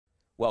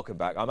welcome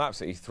back. I'm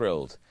absolutely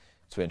thrilled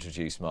to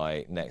introduce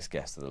my next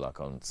guest of the Luck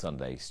on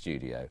Sunday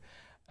studio.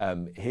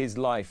 His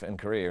life and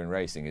career in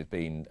racing has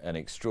been an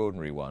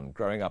extraordinary one.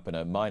 Growing up in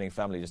a mining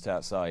family just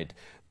outside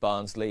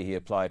Barnsley, he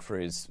applied for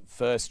his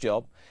first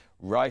job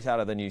right out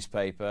of the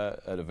newspaper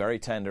at a very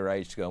tender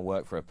age to go and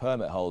work for a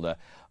permit holder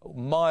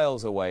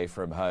miles away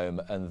from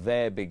home, and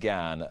there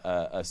began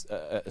a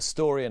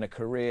story and a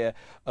career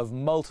of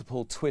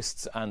multiple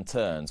twists and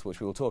turns,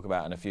 which we will talk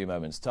about in a few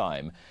moments'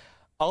 time.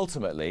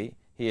 Ultimately,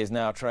 he has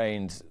now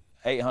trained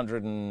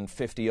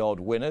 850-odd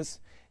winners.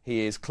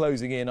 He is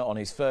closing in on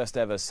his first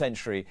ever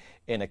century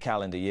in a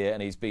calendar year,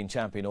 and he's been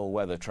champion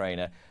all-weather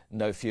trainer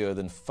no fewer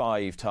than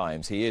 5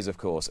 times. He is, of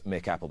course,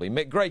 Mick Appleby.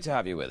 Mick, great to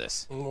have you with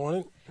us. Good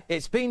morning.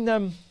 It's been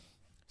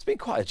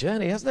quite a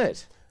journey, hasn't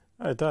it?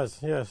 It does,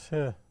 yes,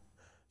 yeah.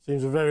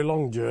 Seems a very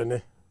long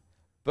journey.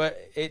 But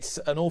it's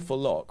an awful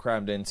lot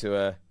crammed into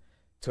a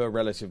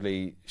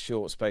relatively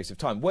short space of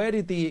time. Where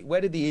did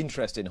the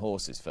interest in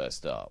horses first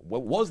start?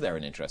 Was there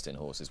an interest in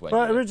horses when?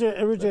 Well,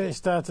 originally it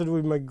started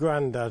with my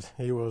granddad.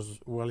 He was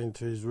well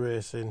into his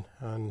racing,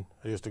 and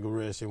I used to go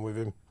racing with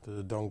him to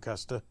the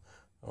Doncaster,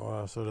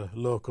 or a sort of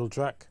local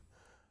track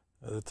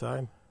at the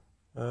time.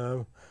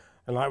 And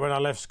like when I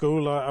left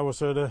school, I was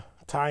sort of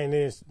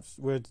tiny,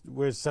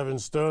 weighed 7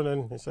 stone,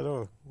 and he said,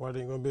 "Oh, why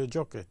don't you go and be a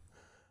jockey?"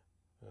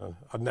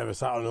 I'd never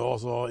sat on a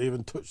horse or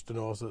even touched a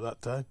horse at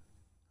that time.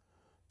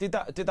 Did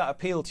that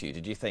appeal to you?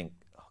 Did you think,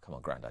 "Oh, come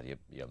on, Grandad,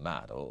 you're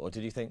mad," or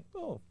did you think,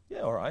 "Oh,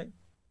 yeah, all right"?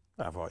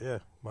 I thought, yeah,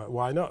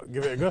 why not?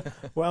 Give it a go.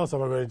 What else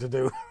am I going to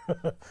do?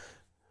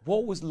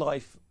 What was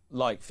life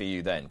like for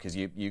you then? Because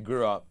you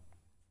grew up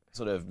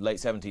sort of late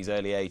 70s,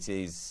 early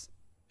 80s.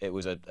 It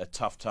was a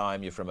tough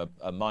time. You're from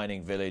a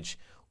mining village.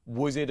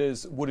 Was it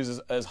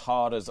as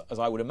hard as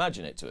I would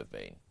imagine it to have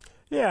been?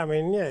 Yeah, I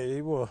mean, yeah,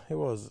 it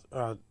was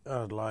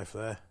hard life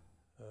there.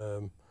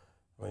 I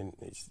mean,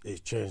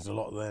 it's changed a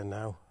lot there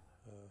now.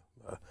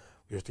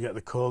 We used to get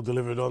the coal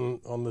delivered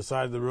on the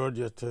side of the road.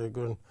 You had to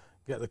go and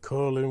get the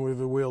coal in with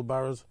the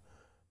wheelbarrows.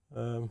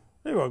 It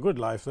was a good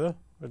life there.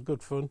 We had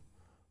good fun,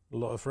 a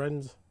lot of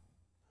friends.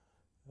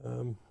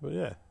 But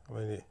yeah, I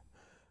mean,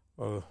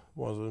 it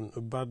wasn't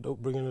a bad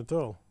upbringing at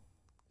all.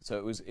 So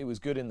it was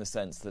good in the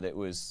sense that it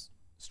was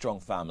strong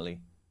family,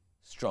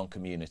 strong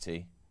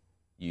community.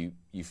 You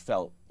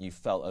felt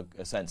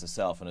a sense of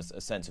self and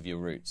a sense of your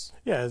roots.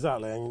 Yeah,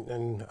 exactly.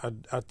 And I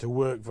had to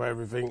work for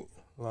everything.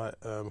 Like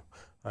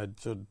I had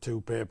sort of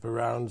 2 paper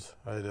rounds.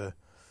 I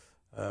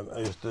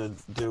used to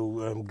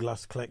do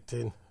glass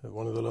collecting at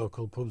one of the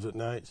local pubs at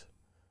night.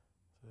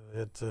 So you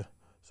had to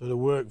sort of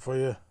work for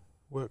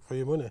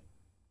your money.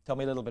 Tell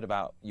me a little bit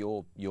about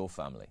your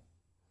family.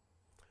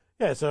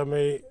 Yeah, so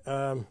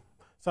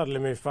sadly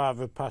my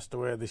father passed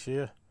away this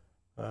year.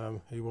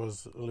 He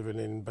was living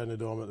in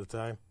Benidorm at the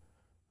time.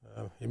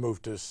 He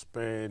moved to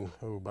Spain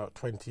about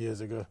 20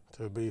 years ago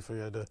to Ibiza. He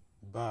had a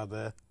bar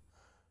there,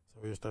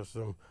 so we used to have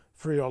some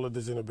free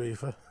holidays in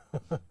Ibiza.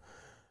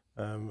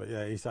 But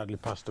yeah, he sadly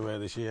passed away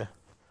this year.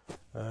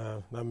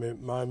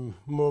 My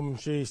mum,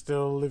 she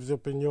still lives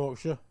up in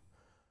Yorkshire,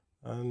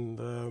 and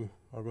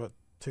I've got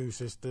 2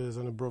 sisters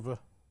and a brother,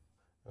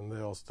 and they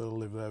all still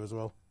live there as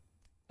well.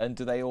 And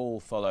do they all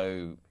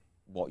follow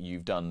what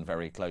you've done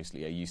very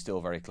closely? Are you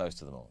still very close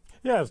to them all?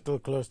 Yeah, I'm still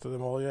close to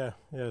them all, yeah.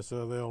 Yeah,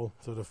 so they all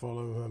sort of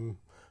follow,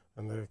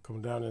 and they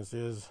come down and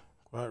see us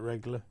quite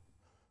regularly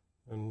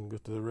and go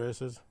to the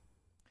races.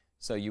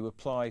 So you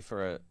apply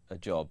for a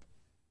job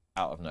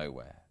out of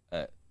nowhere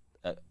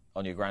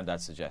on your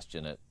granddad's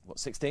suggestion at, what,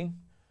 16?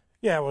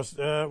 Yeah,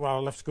 I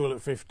left school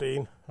at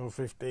 15. I was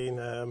 15.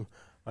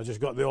 I just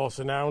got the horse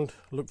and hound,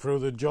 looked through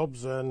the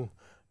jobs, and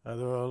there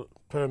were a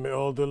permit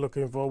holder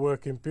looking for a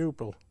working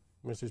pupil,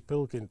 Mrs.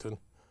 Pilkington,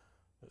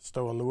 at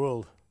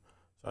Stow-on-the-Wold.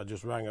 So I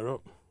just rang her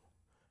up.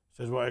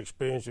 She says, "What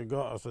experience you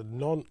got?" I said,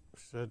 "None."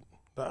 She said,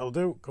 "That'll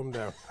do, come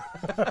down."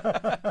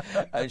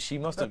 And she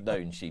must have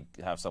known she'd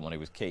have someone who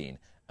was keen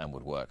and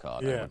would work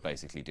hard and would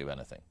basically do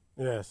anything.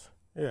 Yes,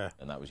 yeah.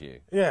 And that was you?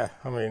 Yeah,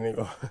 I mean, it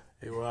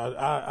was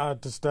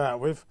hard to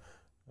start with.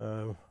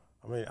 I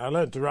mean, I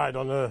learned to ride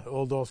on an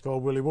old horse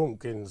called Willie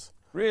Wumpkins.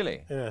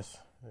 Really? Yes.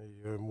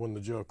 He won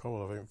the Joe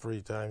Cole, I think,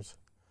 3 times.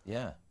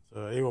 Yeah.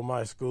 So he was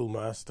my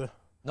schoolmaster.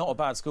 Not a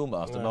bad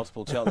schoolmaster, no.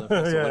 Multiple Cheltenham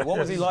Festival. Yeah, what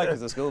was he like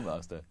as a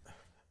schoolmaster?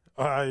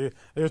 I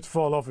used to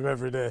fall off him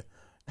every day.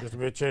 Just to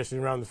be chasing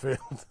around the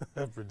field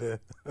every day.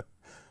 But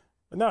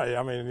no,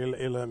 I mean,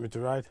 he learnt me to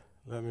ride,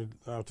 learnt me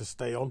how to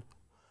stay on.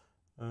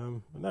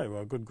 But no,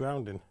 well, good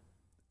grounding.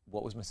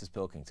 What was Mrs.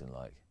 Pilkington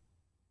like?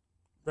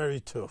 Very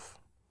tough,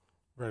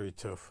 very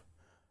tough.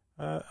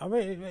 I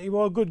mean, he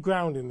was good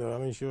grounding though. I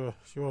mean, she was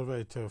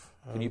very tough.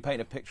 Can you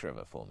paint a picture of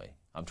her for me?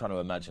 I'm trying to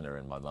imagine her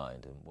in my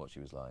mind and what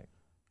she was like.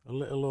 A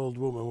little old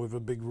woman with a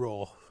big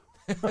roar.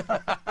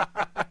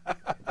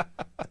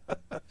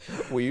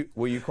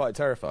 Were you quite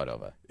terrified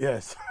of her?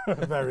 Yes,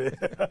 very.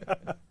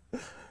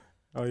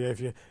 Oh yeah,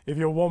 if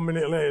you're 1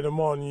 minute late in the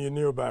morning, you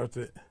knew about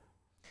it.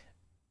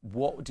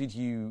 What did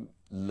you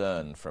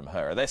learn from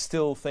her? Are there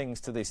still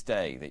things to this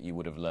day that you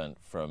would have learnt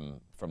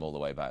from all the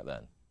way back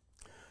then?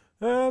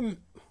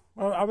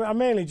 Well, I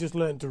mainly just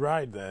learned to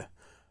ride there.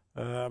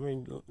 I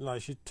mean,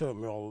 like she taught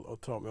me all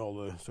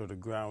the sort of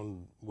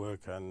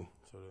groundwork and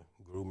sort of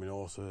grooming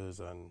horses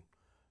and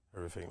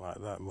everything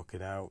like that,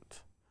 mucking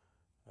out.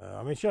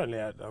 I mean, she only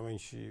had, I mean,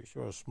 she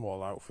was a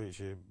small outfit.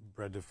 She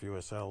bred a few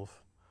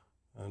herself,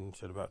 and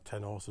she had about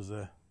 10 horses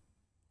there.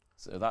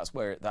 So that's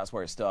where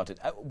it started.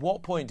 At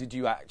what point did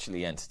you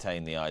actually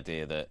entertain the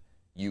idea that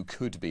you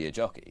could be a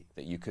jockey,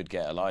 that you could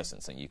get a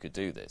license and you could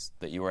do this,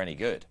 that you were any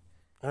good?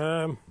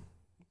 Well,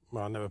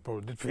 I never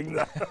probably did think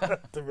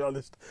that, to be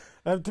honest.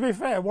 To be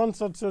fair,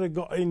 once I'd sort of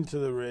got into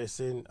the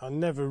racing, I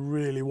never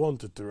really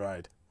wanted to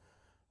ride.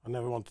 I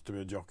never wanted to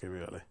be a jockey,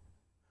 really.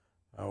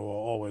 I was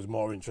always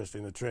more interested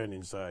in the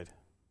training side.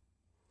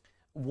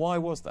 Why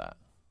was that?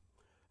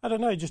 I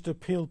don't know, it just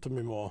appealed to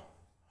me more.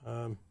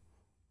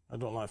 I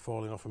don't like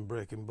falling off and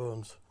breaking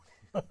bones.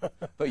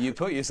 But you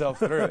put yourself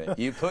through it.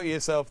 You put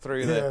yourself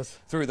through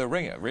the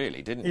ringer,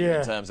 really, didn't you? Yeah.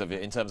 In terms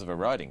of a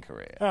riding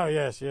career. Oh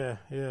yes, yeah.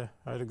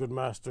 I had a good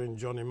master in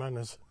Johnny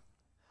Manners.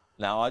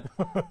 Now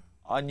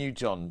I knew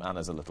John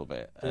Manners a little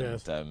bit, and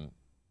Yes.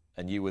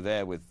 And you were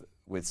there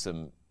with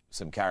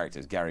some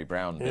characters, Gary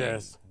Brown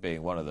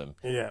being one of them.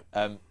 Yeah.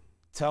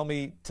 Tell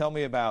me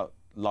about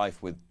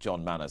life with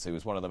John Manners, who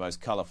was one of the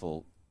most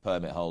colourful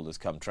permit holders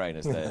come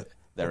trainers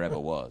there ever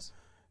was.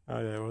 Oh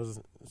yeah, it was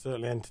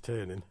certainly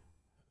entertaining,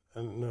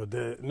 and no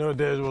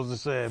days was the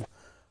same.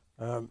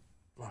 I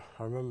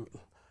remember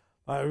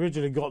I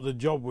originally got the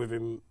job with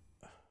him.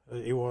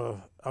 He was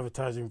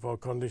advertising for a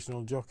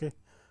conditional jockey.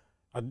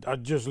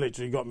 I'd just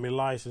literally got my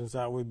licence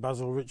out with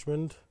Basil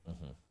Richmond,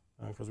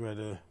 because we had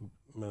a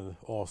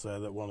horse there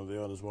that one of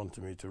the owners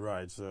wanted me to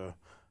ride, so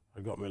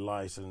I got my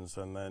licence,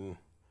 and then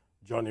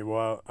Johnny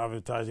was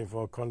advertising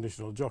for a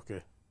conditional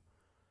jockey.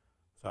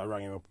 So I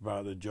rang him up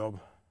about the job.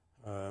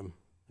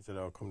 He said,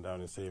 "Oh, come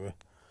down and see me."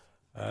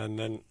 And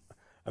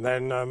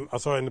then I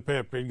saw in the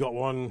paper he'd got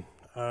one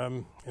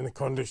in the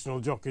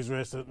conditional jockeys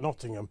race at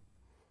Nottingham,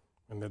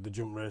 and they had the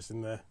jump race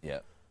in there.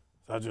 Yeah.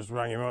 So I just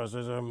rang him up and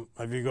said,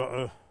 "Have you got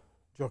a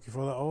jockey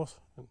for that horse?"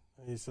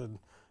 And he said,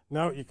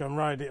 "No, you can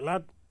ride it,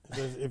 lad." He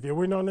says, "If you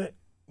win on it,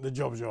 the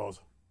job's yours."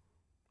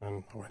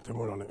 And I went and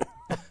won on it.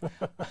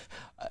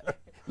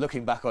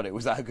 Looking back on it,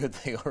 was that a good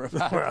thing or a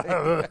bad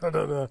thing? I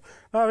don't know.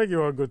 I think it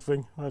was a good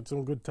thing. I had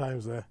some good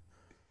times there.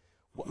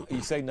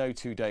 You say no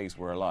 2 days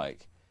were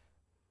alike.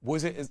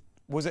 Was it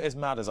as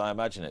mad as I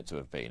imagine it to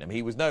have been? I mean,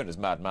 he was known as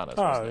Mad Manners,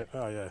 wasn't he?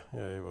 Oh yeah,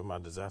 he was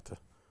mad as that.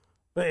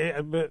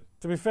 But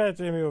to be fair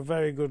to him, he was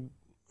very good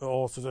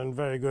horses and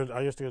very good. I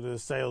used to go to the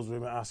sales with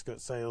him at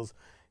Ascot Sales.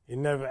 He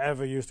never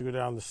ever used to go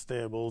down the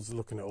stables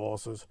looking at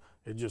horses.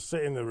 He'd just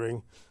sit in the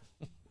ring,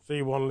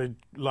 see one he'd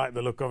like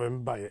the look of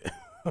him, buy it.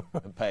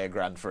 And pay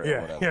 $1,000 for it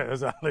or whatever. Yeah,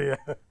 exactly,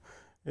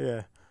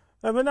 yeah.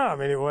 But no, I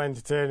mean, it was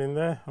entertaining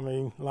there. I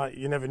mean, like,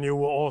 you never knew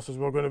what horses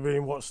were going to be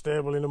in what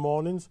stable in the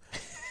mornings.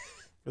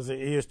 Because he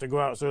used to go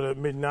out sort of at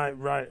midnight,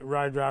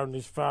 ride round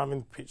his farm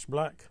in pitch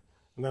black,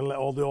 and then let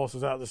all the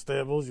horses out of the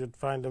stables. You'd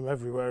find them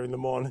everywhere in the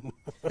morning.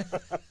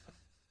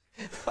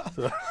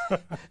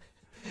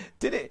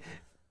 Did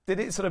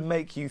it sort of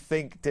make you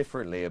think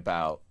differently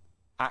about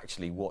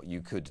actually what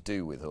you could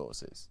do with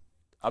horses?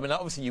 I mean,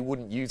 obviously you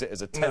wouldn't use it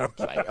as a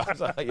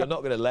template. You're not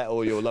going to let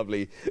all your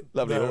lovely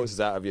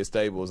horses out of your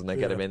stables and then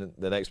get them in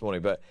the next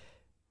morning. But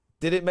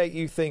did it make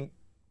you think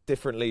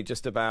differently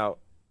just about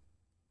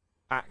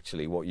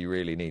actually what you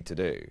really need to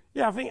do?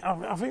 Yeah, I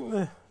think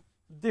the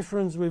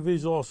difference with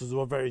his horses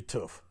were very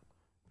tough.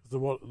 There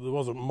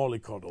wasn't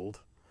mollycoddled,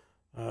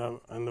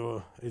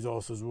 and his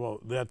horses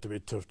they had to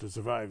be tough to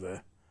survive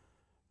there.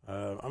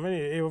 I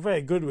mean, he was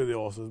very good with the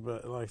horses,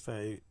 but like I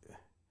say,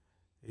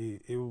 he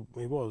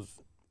was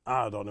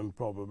hard on him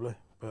probably,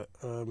 but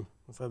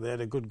so they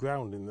had a good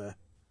ground in there.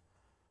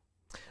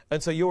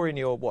 And so you're in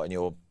your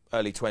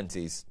early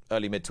 20s,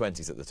 early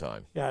mid-20s at the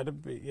time? Yeah,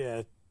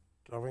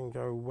 I think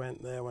I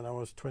went there when I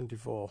was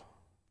 24.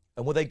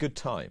 And were they good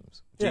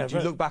times? Do you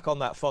look back on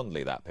that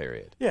fondly, that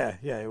period? Yeah,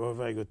 it was a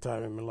very good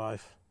time in my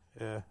life.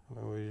 Yeah,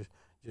 I mean, we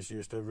just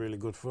used to have really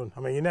good fun. I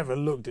mean, you never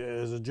looked at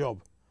it as a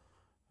job.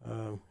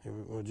 It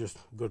was just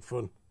good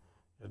fun.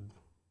 Had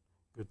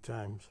good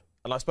times.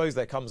 And I suppose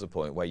there comes a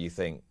point where you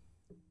think,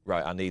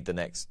 right, I need the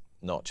next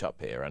notch up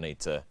here. I need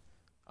to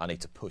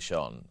push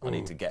on. I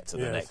need to get to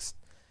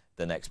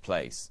the next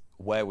place.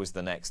 Where was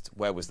the next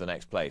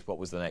place? What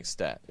was the next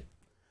step?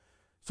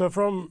 So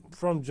from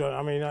John,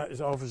 I mean,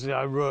 obviously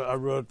I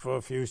rode for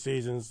a few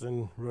seasons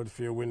and rode a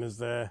few winners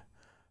there.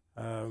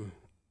 And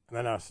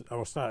then I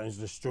was starting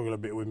to struggle a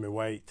bit with my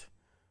weight.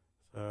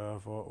 So I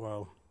thought,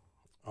 well,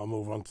 I'll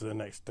move on to the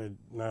next stage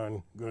now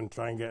and go and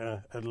try and get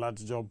a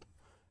lad's job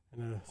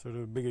in a sort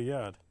of bigger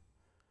yard.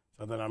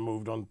 So then I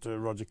moved on to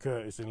Roger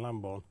Curtis in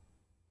Lambourne.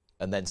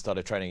 And then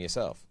started training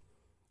yourself?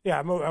 Yeah,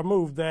 I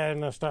moved there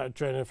and I started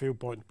training a few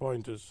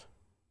pointers.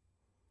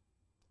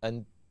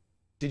 And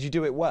did you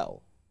do it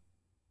well?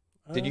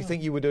 Did you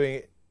think you were doing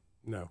it?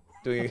 No.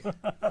 Doing it?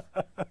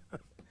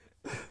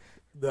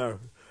 No.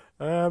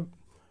 I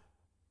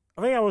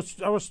think I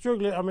was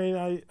struggling. I mean,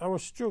 I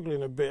was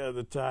struggling a bit at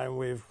the time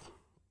with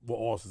what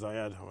horses I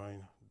had. I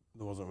mean,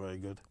 wasn't very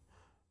good.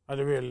 I had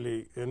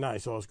a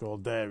nice horse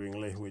called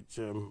Daringly, which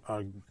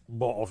I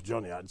bought off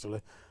Johnny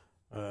actually.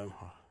 I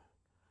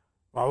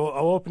was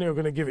hoping he was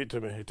going to give it to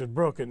me. It had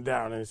broken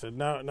down, and he said,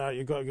 "No,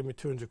 you've got to give me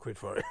 200 quid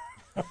for it."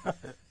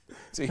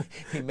 So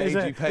he made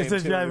you pay him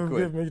 200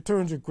 quid? Give me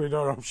 200 quid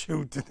or I'm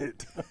shooting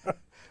it.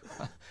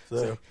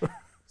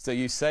 So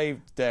you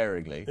saved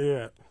Daringly,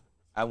 yeah,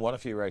 and won a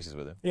few races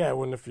with him. Yeah, I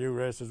won a few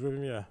races with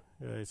him. Yeah.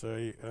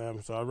 So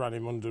I ran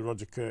him under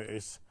Roger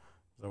Curtis,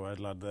 the white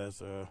lad there.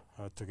 So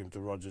I took him to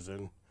Rogers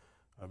and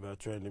I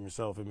trained him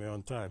myself in my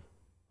own time.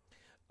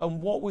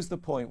 And what was the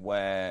point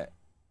where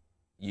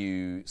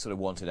you sort of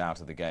wanted out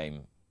of the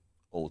game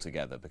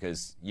altogether?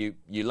 Because you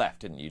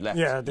left, didn't you? You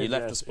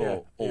left the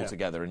sport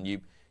altogether, and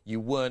you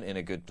weren't in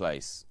a good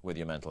place with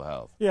your mental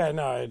health. Yeah,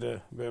 no, I had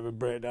a bit of a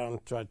breakdown,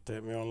 tried to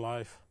take my own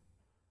life.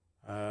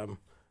 And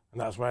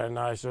that's when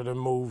I sort of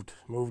moved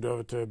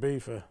over to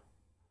Ibiza.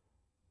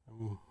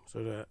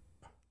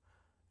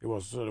 It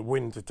was sort of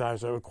winter time,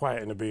 so it was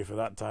quiet in Ibiza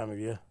that time of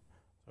year.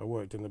 I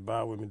worked in the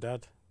bar with my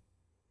dad.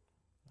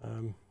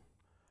 And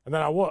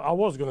then I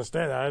was going to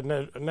stay there.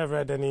 I never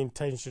had any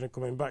intention of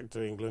coming back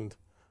to England.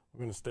 I'm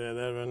going to stay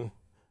there and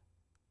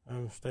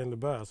stay in the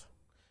bars.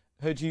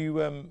 Had you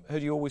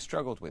always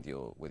struggled with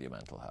your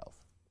mental health?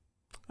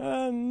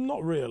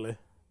 Not really.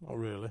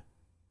 It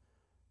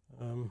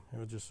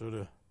was just sort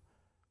of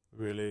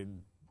really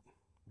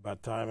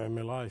bad time in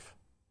my life.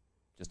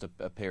 Just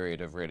a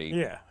period of really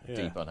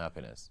deep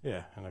unhappiness.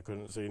 Yeah, and I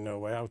couldn't see no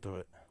way out of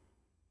it.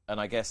 And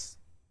I guess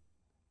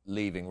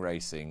leaving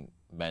racing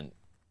meant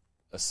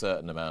a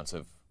certain amount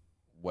of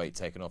weight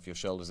taken off your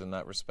shoulders in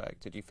that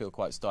respect. Did you feel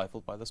quite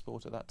stifled by the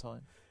sport at that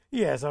time?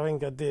 Yes, I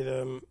think I did.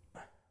 I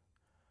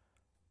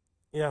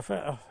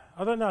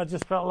don't know, I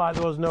just felt like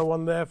there was no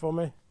one there for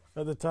me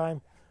at the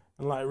time.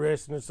 And like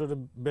racing had sort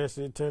of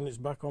basically turned its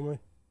back on me.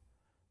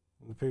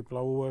 And the people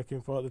I was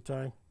working for at the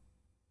time.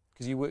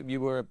 Because you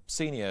were a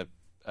senior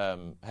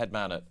head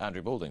man at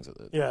Andrew Balding's at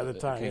the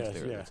time.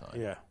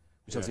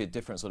 Which obviously a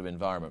different sort of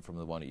environment from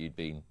the one that you'd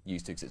been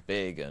used to, because it's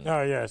big and.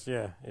 Oh yes,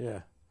 yeah.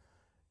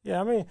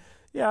 I mean,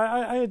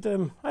 I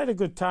had a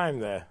good time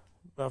there.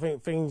 But I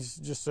think things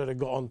just sort of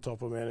got on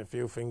top of me, and a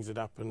few things had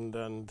happened,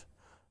 and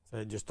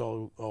they just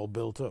all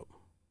built up.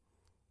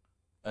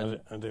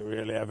 And I didn't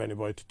really have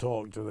anybody to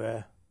talk to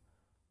there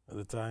at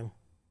the time.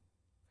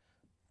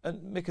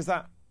 And Mick,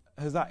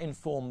 has that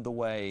informed the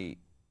way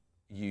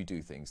you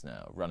do things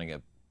now, running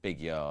a big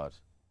yard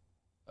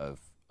of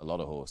a lot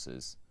of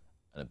horses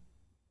and a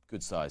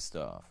good-sized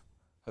staff?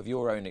 Have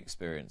your own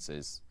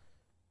experiences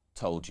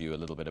told you a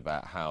little bit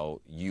about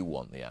how you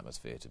want the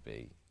atmosphere to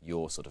be,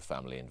 your sort of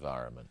family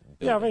environment?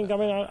 Yeah,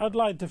 I'd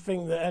like to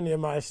think that any of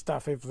my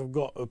staff, if they've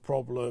got a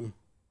problem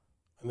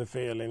and they're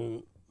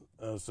feeling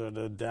sort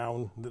of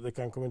down, that they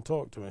can come and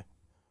talk to me.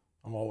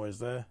 I'm always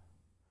there.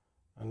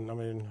 And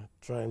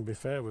try and be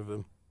fair with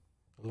them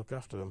and look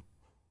after them.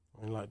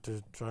 Like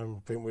to try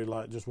and think we're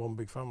like just one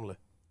big family.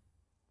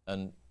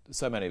 And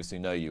so many of us who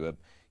know you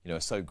are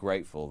so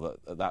grateful that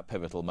at that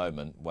pivotal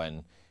moment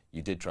when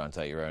you did try and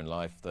take your own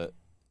life, that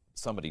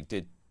somebody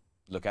did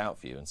look out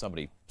for you and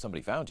somebody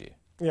found you.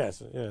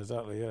 Yes, yeah,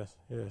 exactly, yes.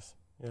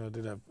 Yeah, I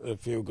did have a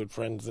few good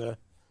friends there,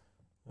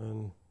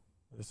 and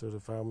they sort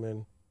of found me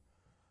and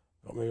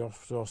got me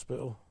off to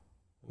hospital,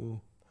 and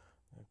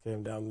I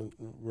came down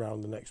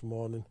round the next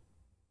morning.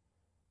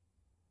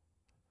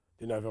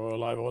 Didn't know if I was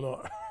alive or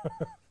not.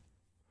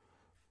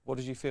 What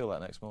did you feel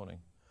that next morning?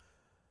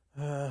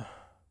 Felt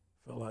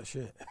like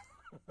shit.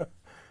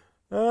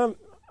 I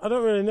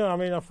don't really know.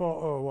 I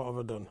thought, oh, what have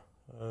I done?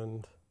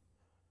 And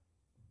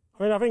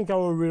I think I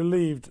was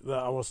relieved that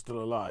I was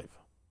still alive.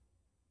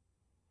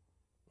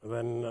 And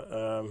then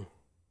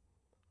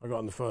I got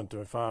on the phone to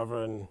my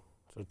father and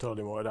so I told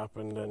him what had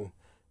happened, and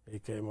he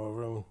came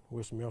over and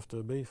wished me off to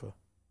Ibiza.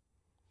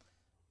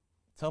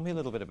 Tell me a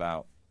little bit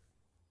about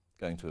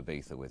going to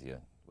Ibiza with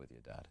your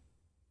dad.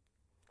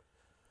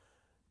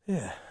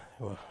 Yeah,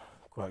 well,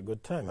 quite a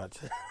good time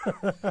actually.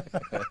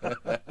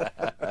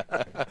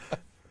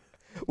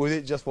 Was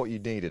it just what you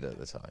needed at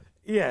the time?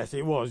 Yes,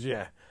 it was,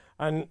 yeah.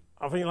 And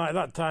I think like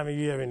that time of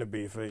year in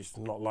Ibiza, it's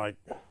not like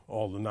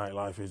all the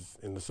nightlife is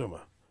in the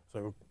summer. So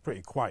it was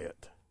pretty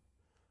quiet.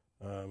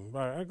 But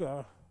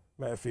I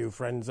met a few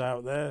friends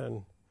out there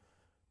and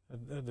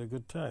had a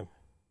good time.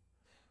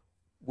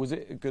 Was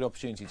it a good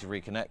opportunity to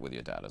reconnect with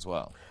your dad as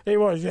well? It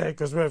was, yeah,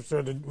 because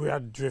we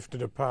had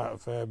drifted apart a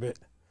fair bit.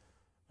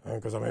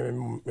 Because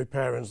my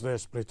parents, they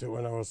split up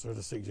when I was sort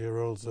of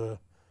 6-year-old, so,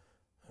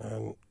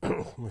 and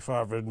my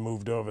father had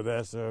moved over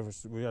there, so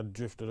we had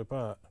drifted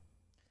apart.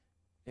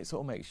 It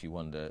sort of makes you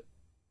wonder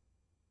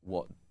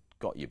what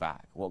got you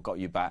back. What got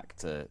you back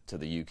to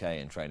the UK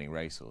and training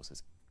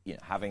racehorses?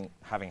 Having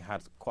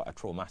had quite a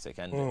traumatic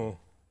ending.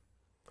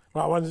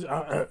 Well,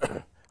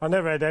 I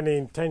never had any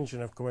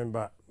intention of coming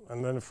back,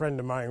 and then a friend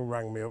of mine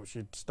rang me up.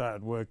 She'd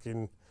started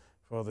working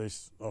for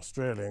this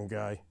Australian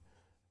guy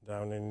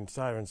down in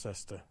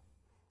Cirencester,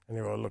 and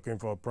they were looking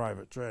for a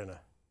private trainer.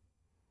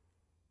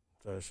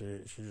 So she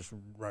just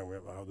rang me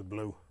up out of the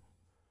blue.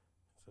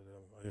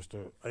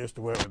 I used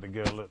to work with a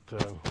girl at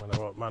when I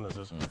worked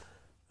managers,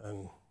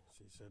 and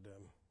she said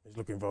he's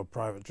looking for a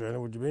private trainer.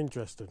 Would you be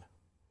interested?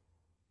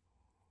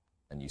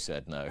 And you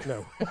said no.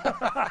 No.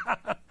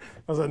 I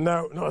said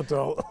no, not at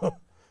all.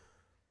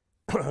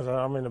 I said,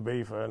 I'm in a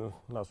beefer, and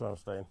that's where I'm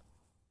staying.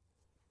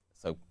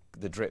 So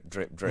the drip,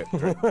 drip, drip,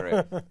 drip,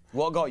 drip.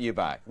 What got you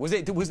back? Was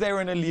there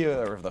an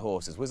allure of the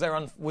horses? Was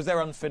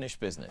there unfinished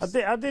business?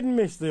 I did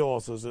miss the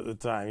horses at the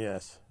time.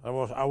 Yes, I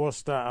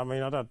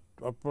mean, I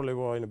probably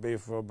was in a beefer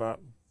for about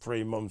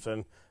 3 months,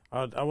 and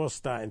I was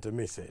starting to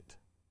miss it,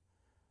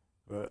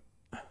 but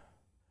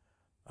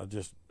I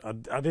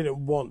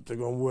didn't want to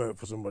go and work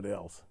for somebody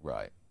else.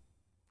 Right.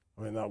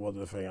 I mean, that was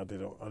the thing. I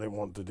didn't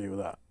want to do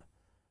that.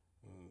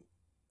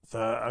 So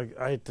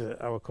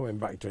I was coming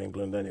back to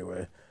England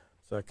anyway.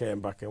 So I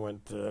came back and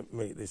went to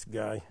meet this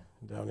guy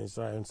down in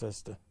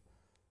Cirencester.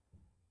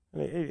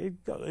 And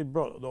he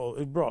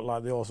brought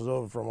like the horses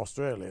over from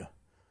Australia.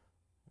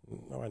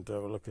 And I went to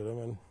have a look at them,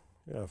 and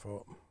yeah, I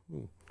thought,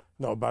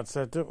 not a bad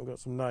setup. We've got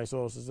some nice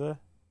horses there.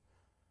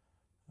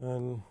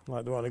 And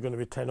like there weren't going to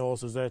be 10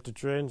 horses there to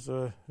train,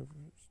 so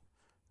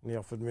he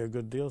offered me a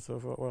good deal. So I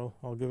thought, well,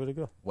 I'll give it a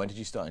go. When did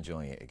you start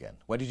enjoying it again?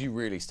 When did you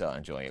really start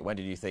enjoying it? When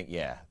did you think,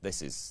 yeah,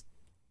 this is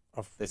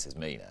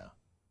me now?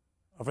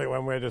 I think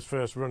when we had his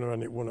first runner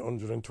and it won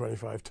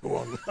 125 to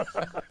 1.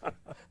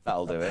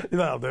 That'll do it.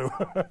 That'll do.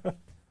 Yeah.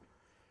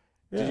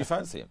 Did you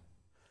fancy him?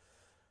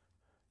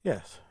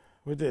 Yes,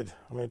 we did.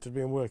 I mean, it had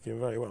been working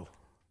very well.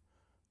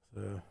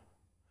 So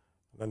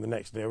then the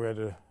next day we had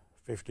a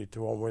 50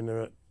 to 1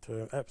 winner at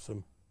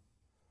Epsom.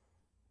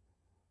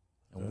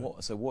 And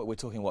what we're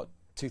talking,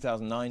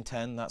 2009,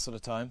 10, that sort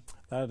of time?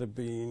 That'd have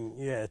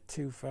been,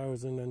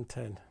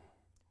 2010.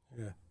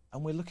 Yeah.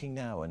 And we're looking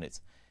now, and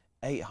it's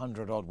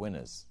 800 odd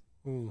winners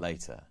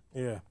later.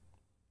 Yeah.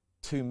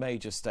 2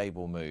 major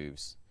stable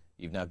moves.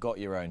 You've now got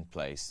your own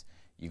place.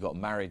 You got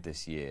married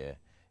this year.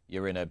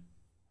 You're in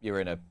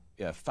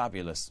a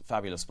fabulous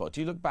spot. Do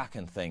you look back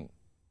and think,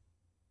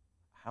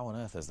 how on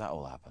earth has that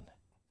all happened?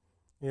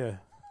 Yeah.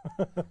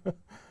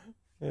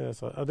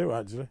 Yes, I do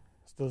actually.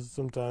 Still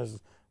sometimes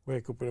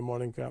wake up in the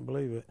morning, can't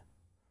believe it.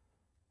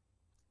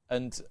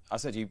 And I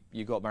said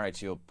you got married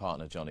to your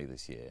partner Johnny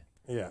this year.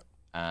 Yeah.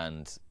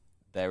 And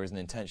there is an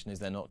intention, is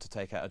there not, to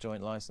take out a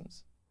joint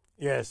licence?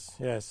 Yes,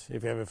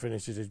 if he ever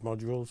finishes his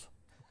modules.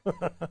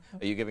 Are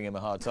you giving him a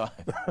hard time?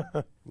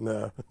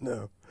 No.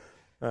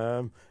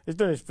 He's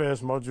done his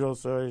first module,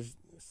 so his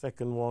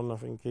second one I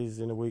think is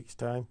in a week's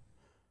time.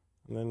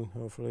 And then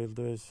hopefully he'll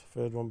do his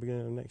third one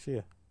beginning of next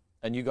year.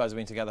 And you guys have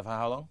been together for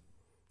how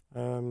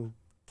long?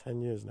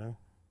 10 years now,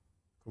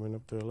 coming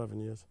up to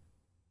 11 years.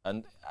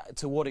 And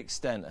to what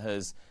extent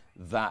has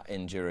that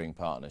enduring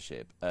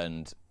partnership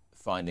and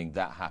finding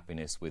that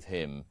happiness with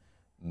him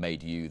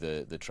made you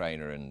the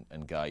trainer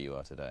and guy you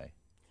are today?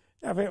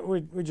 Yeah, I think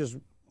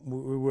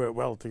we work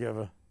well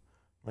together.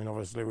 I mean,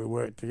 obviously we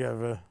work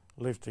together,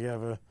 live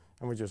together,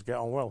 and we just get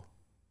on well.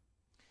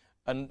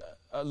 And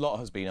a lot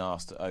has been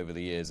asked over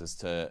the years as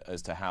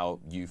to how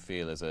you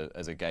feel as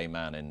a gay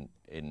man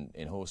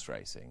in horse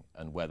racing,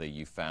 and whether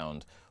you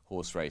found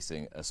horse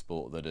racing a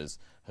sport that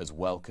has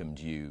welcomed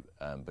you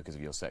because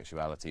of your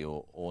sexuality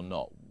or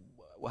not.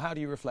 How do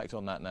you reflect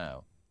on that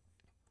now?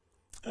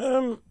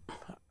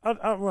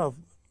 Well,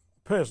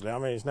 personally, I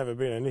mean, it's never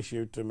been an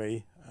issue to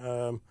me.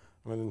 I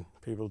mean,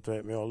 people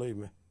take me or leave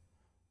me.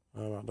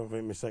 I don't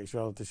think my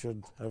sexuality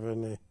should have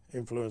any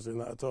influence in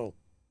that at all.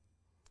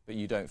 But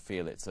you don't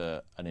feel it's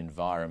an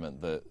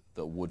environment that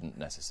wouldn't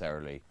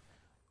necessarily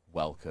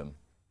welcome?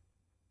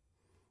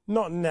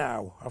 Not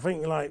now. I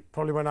think, like,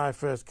 probably when I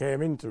first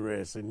came into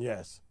racing,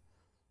 yes,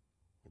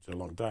 which is a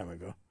long time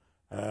ago.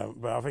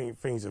 But I think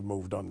things have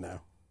moved on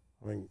now.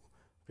 I think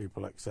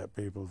people accept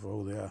people for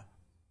who they are.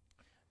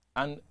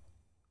 And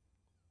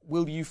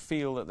will you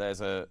feel that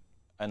there's an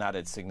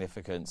added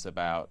significance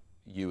about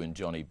you and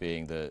Johnny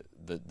being the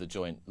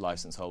joint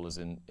licence holders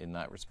in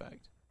that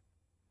respect?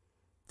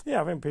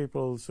 Yeah, I think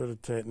people sort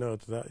of take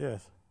note of that,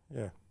 yes.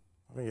 Yeah,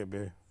 I think it'd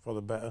be for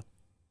the better.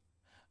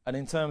 And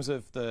in terms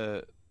of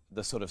the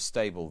sort of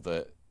stable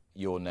that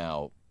you're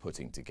now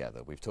putting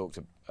together, we've talked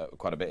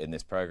quite a bit in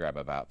this programme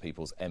about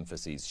people's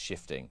emphases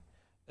shifting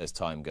as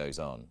time goes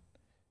on.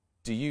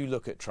 Do you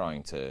look at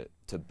trying to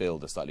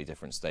build a slightly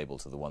different stable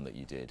to the one that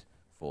you did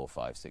 4,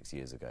 5, 6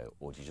 years ago,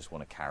 or do you just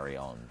want to carry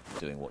on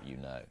doing what you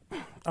know?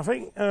 I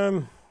think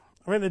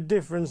the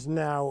difference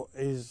now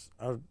is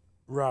I'd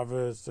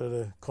rather sort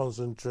of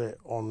concentrate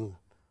on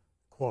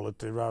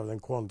quality rather than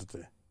quantity.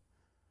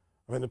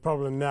 I think the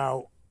problem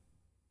now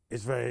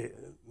is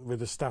with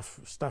the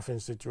staffing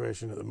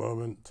situation at the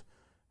moment.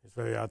 It's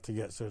very hard to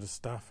get sort of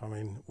staff. I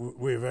mean,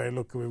 we're very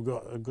lucky we've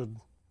got a good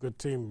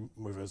team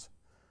with us,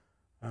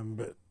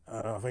 but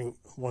I think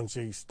once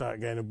you start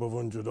getting above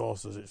 100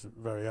 horses, it's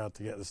very hard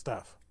to get the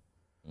staff.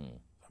 I mean,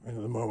 at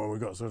the moment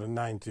we've got sort of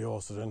 90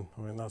 horses in.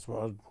 I mean, that's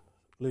what I'd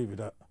leave it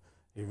at.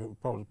 Even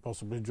probably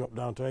possibly drop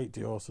down to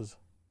 80 horses.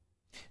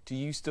 Do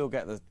you still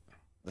get the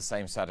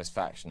same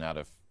satisfaction out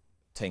of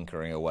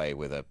tinkering away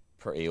with a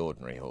pretty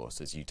ordinary horse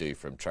as you do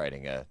from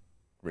training a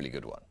really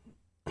good one?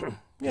 Because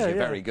you're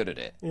very good at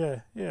it.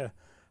 Yeah, yeah.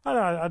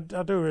 I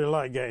do really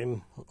like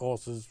getting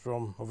horses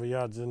from other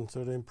yards and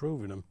sort of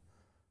improving them.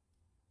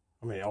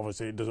 I mean,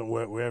 obviously it doesn't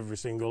work with every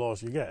single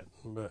horse you get,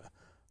 but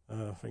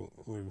I think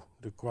we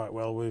do quite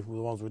well with the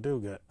ones we do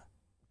get.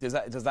 Does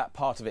that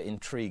part of it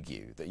intrigue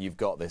you, that you've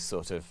got this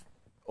sort of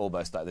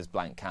almost like this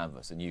blank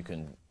canvas and you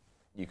can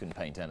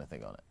paint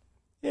anything on it?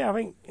 Yeah, I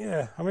think,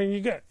 yeah. I mean, you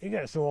get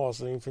some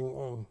horses and you think,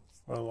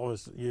 well,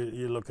 obviously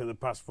you look at the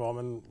past form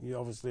and you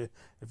obviously,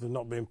 if they're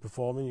not been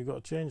performing, you've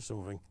got to change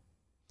something.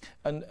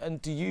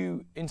 And do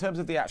you, in terms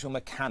of the actual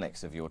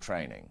mechanics of your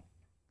training,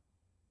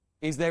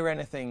 is there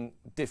anything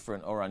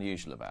different or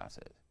unusual about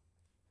it?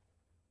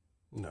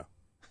 No.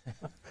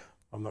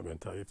 I'm not going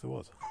to tell you if there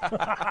was.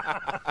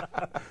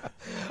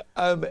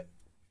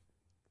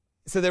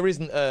 So there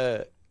isn't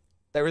a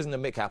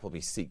Mick Appleby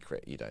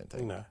secret, you don't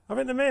think? No. I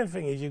think the main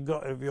thing is you've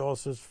got to have your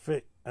horses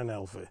fit and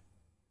healthy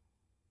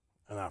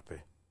and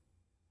happy.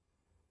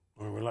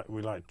 I mean,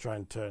 we like to try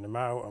and turn them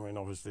out. I mean,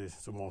 obviously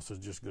some horses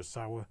just go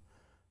sour.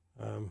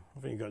 I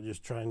think you've got to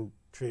just try and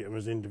treat them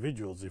as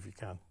individuals if you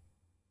can.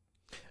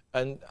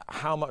 And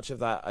how much of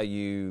that are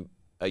you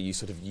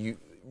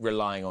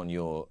relying on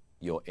your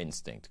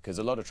instinct? Because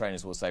a lot of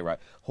trainers will say, right,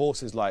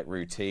 horses like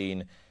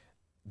routine,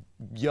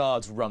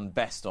 yards run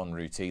best on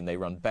routine, they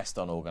run best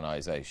on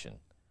organisation.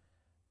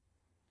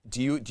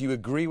 Do you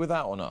agree with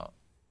that or not?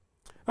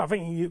 I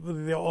think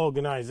with the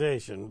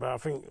organisation, but I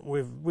think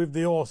with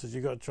the horses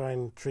you've got to try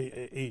and treat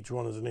each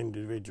one as an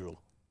individual.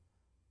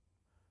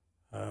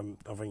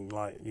 I think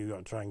like you've got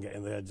to try and get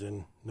in their heads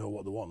and know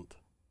what they want.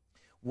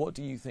 What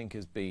do you think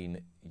has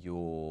been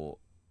your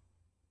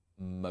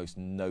most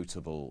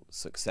notable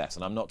success?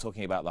 And I'm not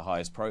talking about the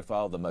highest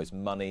profile, the most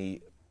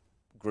money,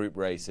 group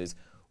races.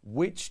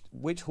 Which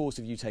horse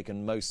have you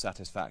taken most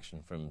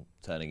satisfaction from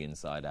turning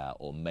inside out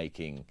or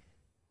making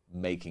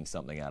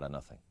something out of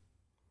nothing?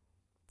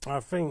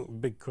 I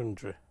think Big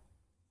Country.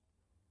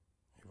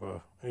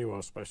 He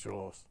was a special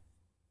horse.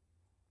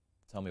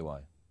 Tell me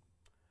why.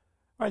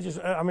 I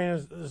mean,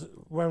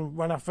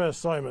 when I first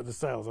saw him at the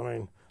sales, I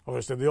mean,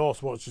 obviously the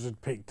horse watchers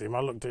had picked him. I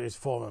looked at his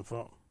form and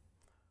thought,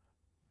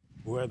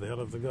 where the hell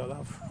have they got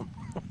that from?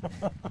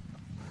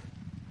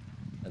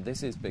 And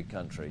this is Big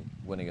Country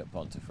winning at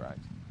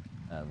Pontefract.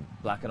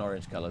 Black and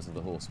orange colours of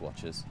the horse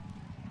watchers.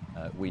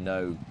 We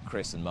know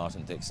Chris and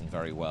Martin Dixon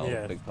very well,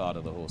 yeah. A big part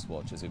of the horse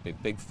watchers who've been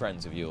big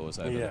friends of yours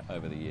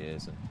over the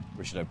years, and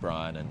Richard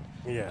O'Brien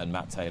and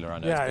Matt Taylor, I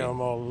know. Yeah, I know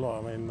them all a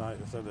lot. I mean,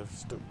 like I said, they've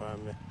stuck by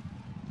me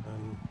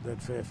and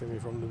they'd faith in me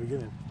from the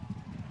beginning.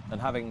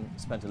 And having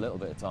spent a little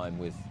bit of time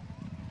with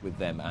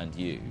them and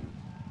you,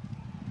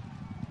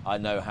 I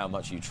know how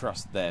much you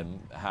trust them,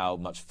 how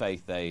much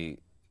faith they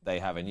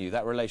have in you.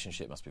 That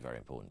relationship must be very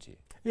important to you.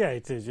 Yeah,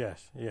 it is,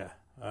 yes, yeah.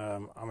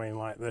 I mean,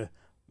 like, they're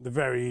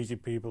very easy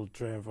people to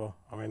train for.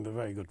 I mean, they're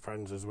very good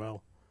friends as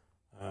well.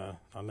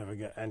 I never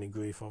get any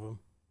grief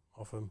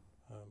off them.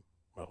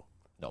 Well,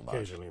 not much.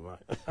 Occasionally, might.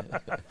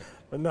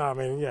 But no, I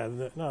mean, yeah,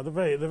 they're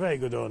very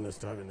good owners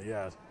to have in the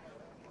yard.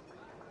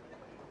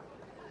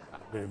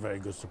 They're very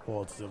good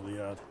supporters of the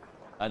yard.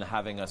 And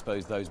having, I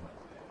suppose,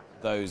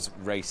 those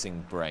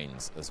racing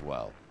brains as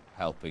well,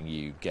 helping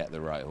you get the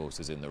right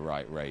horses in the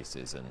right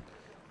races and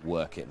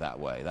work it that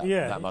way.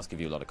 That must give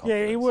you a lot of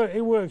confidence. Yeah,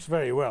 it works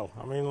very well.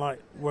 I mean,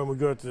 like, when we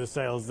go to the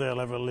sales, they'll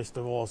have a list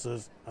of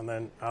horses, and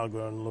then I'll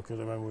go and look at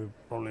them, and we've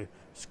probably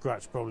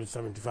scratched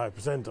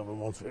 75% of them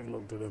once we've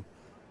looked at them.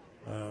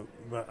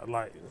 But,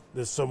 like,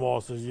 there's some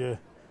horses you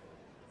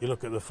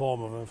look at the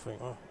form of them and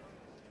think, oh,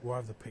 why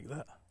have they picked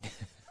that?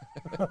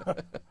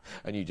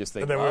 And you just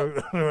think,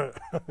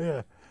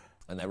 yeah.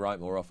 And they're right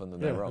more often than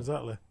they're wrong.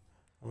 Exactly.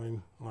 I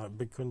mean, like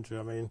Big Country,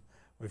 I mean,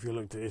 if you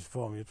looked at his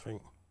form, you'd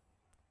think,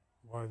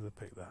 why have they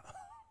picked that?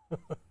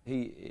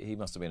 He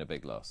must have been a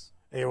big loss.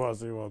 He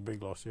was a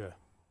big loss, yeah.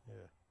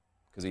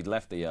 Because he'd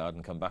left the yard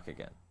and come back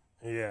again.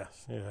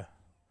 Yes, yeah.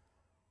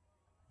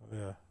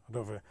 Yeah, I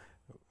don't think,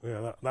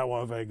 that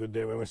wasn't a very good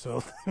day when we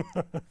sold him.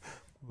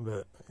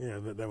 but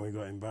then we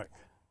got him back.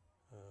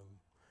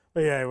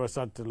 But yeah, it was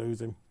sad to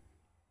lose him.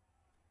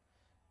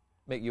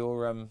 Mick,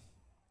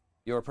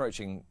 you're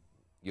approaching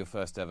your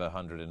first ever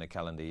 100 in a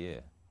calendar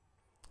year.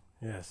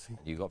 Yes.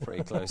 You got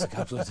pretty close a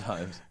couple of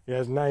times.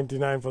 Yes,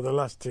 99 for the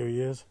last 2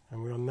 years,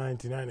 and we're on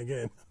 99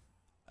 again.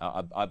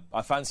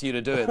 I fancy you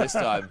to do it this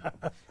time.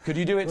 Could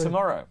you do it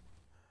tomorrow?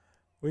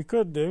 We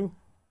could do.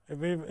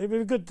 It'd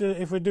be good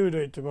if we do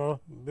it tomorrow.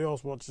 The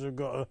horse watchers have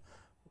got a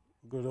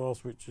good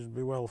horse which would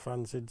be well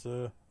fancied,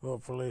 so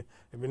hopefully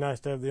it'd be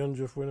nice to have the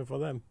 100th winner for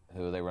them.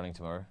 Who are they running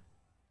tomorrow?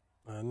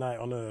 Night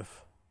on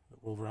Earth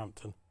at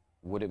Wolverhampton.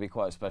 Would it be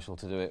quite special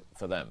to do it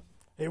for them?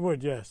 It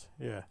would, yes,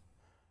 yeah.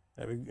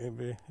 It'd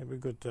be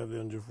good to have the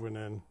 100th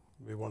winner and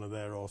be one of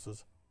their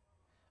horses.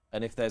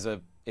 And if there's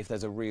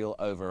a real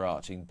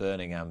overarching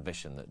burning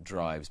ambition that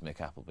drives Mick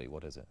Appleby,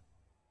 what is it?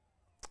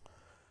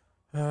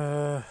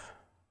 To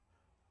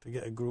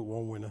get a Group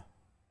 1 winner.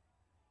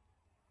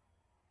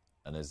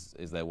 And is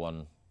there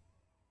one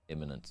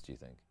imminent, do you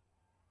think?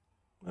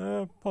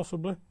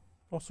 Possibly.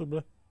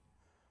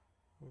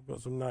 We've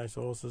got some nice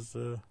horses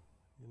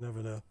You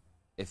never know.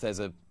 If there's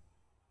a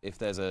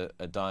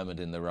diamond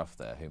in the rough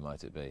there, who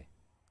might it be?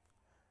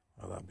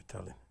 Oh, that'd be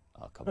telling.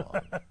 Oh, come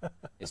on.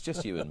 It's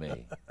just you and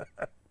me.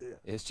 Yeah.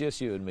 It's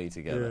just you and me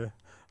together. Yeah.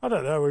 I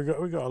don't know.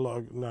 We got a lot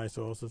of nice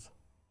horses.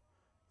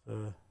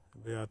 So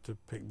it'd be hard to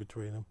pick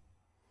between them.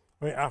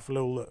 I think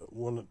Appleby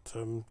won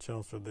at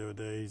Chelmsford the other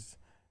day.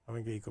 I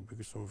think he could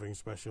be something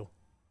special.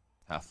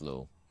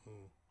 Hathlul.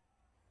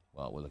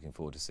 Well, we're looking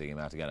forward to seeing him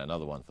out again.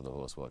 Another one for the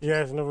horse watchers.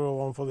 Yeah, it's another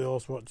one for the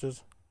horse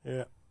watchers.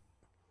 Yeah.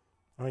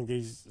 I think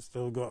he's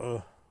still got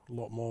a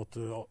lot more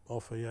to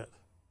offer yet.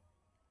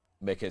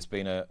 Mick, it's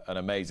been an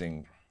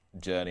amazing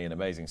journey, an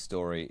amazing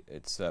story.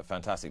 It's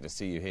fantastic to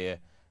see you here,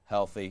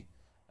 healthy,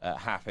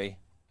 happy,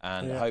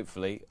 and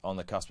hopefully on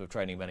the cusp of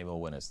training many more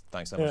winners.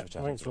 Thanks so much for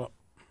chatting. Thanks a lot.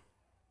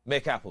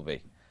 Mick Appleby.